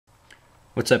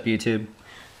What's up, YouTube?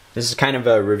 This is kind of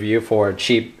a review for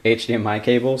cheap HDMI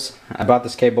cables. I bought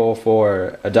this cable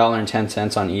for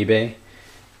 $1.10 on eBay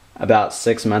about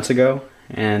 6 months ago,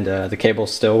 and the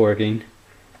cable's still working.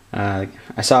 I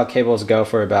saw cables go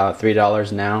for about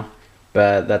 $3 now,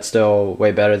 but that's still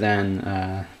way better than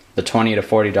the $20 to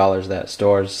 $40 that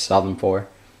stores sell them for.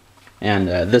 And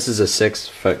this is a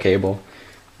 6-foot cable.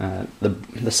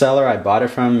 The seller I bought it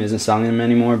from isn't selling them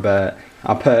anymore, but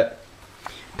I'll put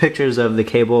pictures of the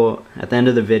cable at the end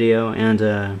of the video, and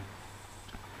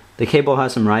the cable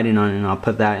has some writing on it, and I'll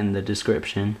put that in the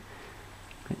description.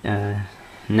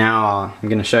 Now I'm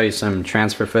going to show you some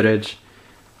transfer footage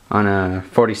on a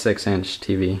 46-inch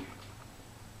TV.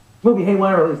 Movie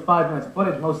Haywire released 5 minutes of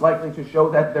footage, most likely to show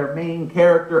that their main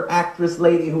character, actress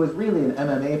lady, who is really an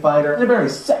MMA fighter, and a very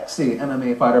sexy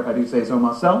MMA fighter, if I do say so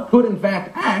myself, could in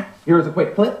fact act. Here is a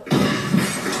quick clip.